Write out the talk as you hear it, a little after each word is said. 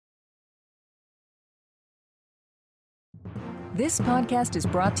This podcast is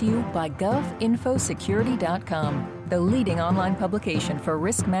brought to you by govinfosecurity.com, the leading online publication for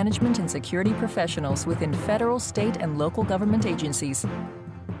risk management and security professionals within federal, state, and local government agencies.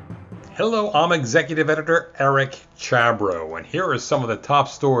 Hello, I'm Executive Editor Eric Chabrow, and here are some of the top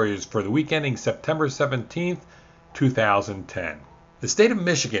stories for the week ending September 17th, 2010. The state of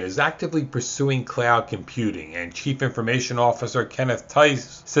Michigan is actively pursuing cloud computing, and Chief Information Officer Kenneth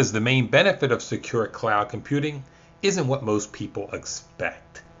Tice says the main benefit of secure cloud computing isn't what most people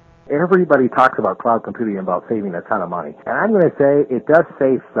expect. Everybody talks about cloud computing and about saving a ton of money. And I'm going to say it does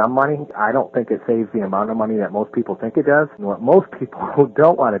save some money. I don't think it saves the amount of money that most people think it does. And what most people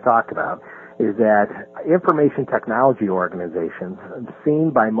don't want to talk about is that information technology organizations, seen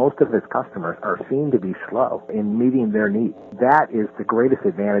by most of its customers, are seen to be slow in meeting their needs. That is the greatest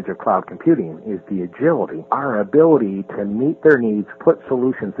advantage of cloud computing, is the agility, our ability to meet their needs, put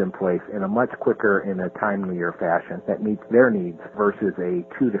solutions in place in a much quicker and a timelier fashion that meets their needs versus a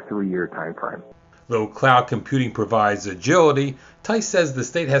 2 to 3 year time frame. Though cloud computing provides agility, Tice says the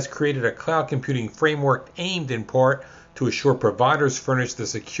state has created a cloud computing framework aimed in part to assure providers furnish the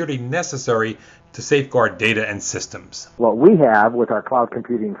security necessary to safeguard data and systems. What we have with our cloud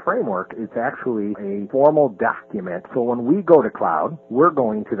computing framework is actually a formal document. So when we go to cloud, we're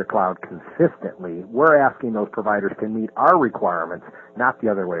going to the cloud consistently. We're asking those providers to meet our requirements, not the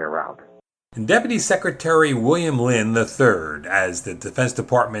other way around. Deputy Secretary William Lynn III, as the Defense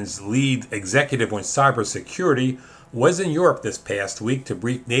Department's lead executive on cybersecurity, was in Europe this past week to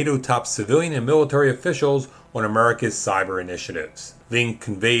brief NATO top civilian and military officials on America's cyber initiatives. Lynn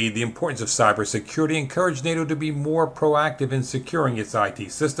conveyed the importance of cybersecurity and encouraged NATO to be more proactive in securing its IT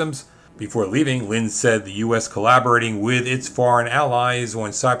systems. Before leaving, Lynn said the U.S. collaborating with its foreign allies on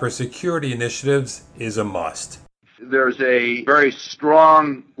cybersecurity initiatives is a must. There's a very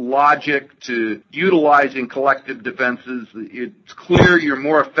strong logic to utilizing collective defenses. It's clear you're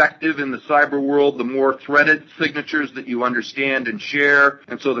more effective in the cyber world the more threaded signatures that you understand and share.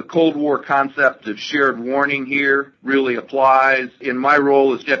 And so the Cold War concept of shared warning here really applies. In my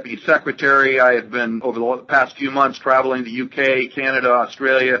role as Deputy Secretary, I have been, over the past few months, traveling to UK, Canada,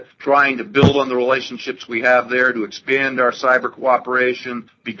 Australia, trying to build on the relationships we have there to expand our cyber cooperation,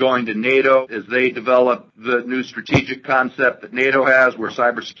 be going to NATO as they develop the new strategic concept that NATO has, where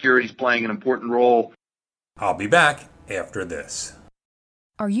cybersecurity is playing an important role. I'll be back after this.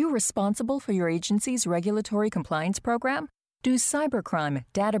 Are you responsible for your agency's regulatory compliance program? Do cybercrime,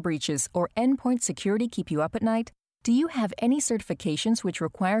 data breaches, or endpoint security keep you up at night? Do you have any certifications which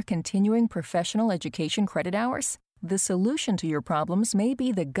require continuing professional education credit hours? The solution to your problems may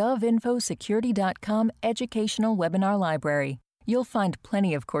be the govinfosecurity.com educational webinar library. You'll find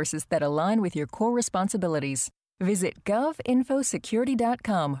plenty of courses that align with your core responsibilities. Visit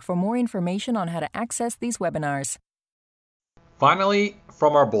govinfosecurity.com for more information on how to access these webinars. Finally,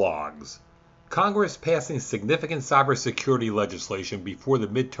 from our blogs. Congress passing significant cybersecurity legislation before the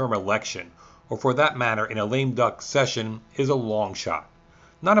midterm election, or for that matter in a lame duck session, is a long shot.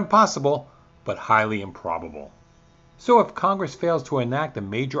 Not impossible, but highly improbable. So if Congress fails to enact a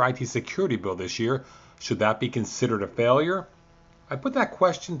major IT security bill this year, should that be considered a failure? I put that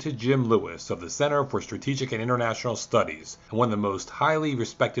question to Jim Lewis of the Center for Strategic and International Studies, and one of the most highly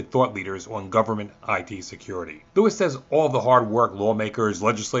respected thought leaders on government IT security. Lewis says all the hard work lawmakers,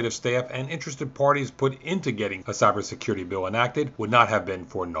 legislative staff, and interested parties put into getting a cybersecurity bill enacted would not have been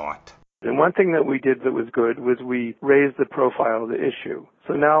for naught. And one thing that we did that was good was we raised the profile of the issue.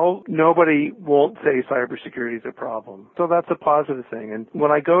 So now nobody won't say cybersecurity is a problem. So that's a positive thing. And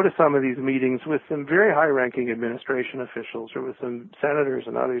when I go to some of these meetings with some very high-ranking administration officials or with some senators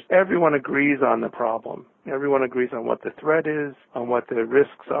and others, everyone agrees on the problem. Everyone agrees on what the threat is, on what the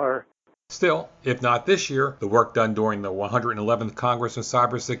risks are. Still, if not this year, the work done during the 111th Congress on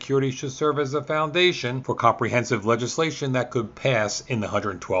cybersecurity should serve as a foundation for comprehensive legislation that could pass in the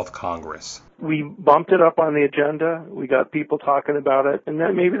 112th Congress. We bumped it up on the agenda. We got people talking about it. And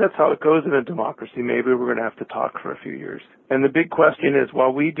then maybe that's how it goes in a democracy. Maybe we're going to have to talk for a few years. And the big question is,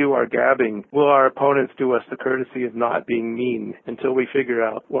 while we do our gabbing, will our opponents do us the courtesy of not being mean until we figure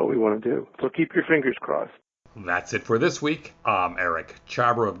out what we want to do? So keep your fingers crossed. That's it for this week. I'm Eric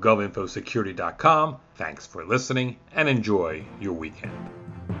Chabrow of govinfosecurity.com. Thanks for listening and enjoy your weekend.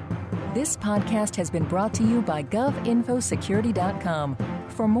 This podcast has been brought to you by govinfosecurity.com.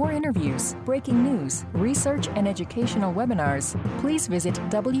 For more interviews, breaking news, research, and educational webinars, please visit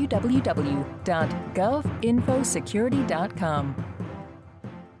www.govinfosecurity.com.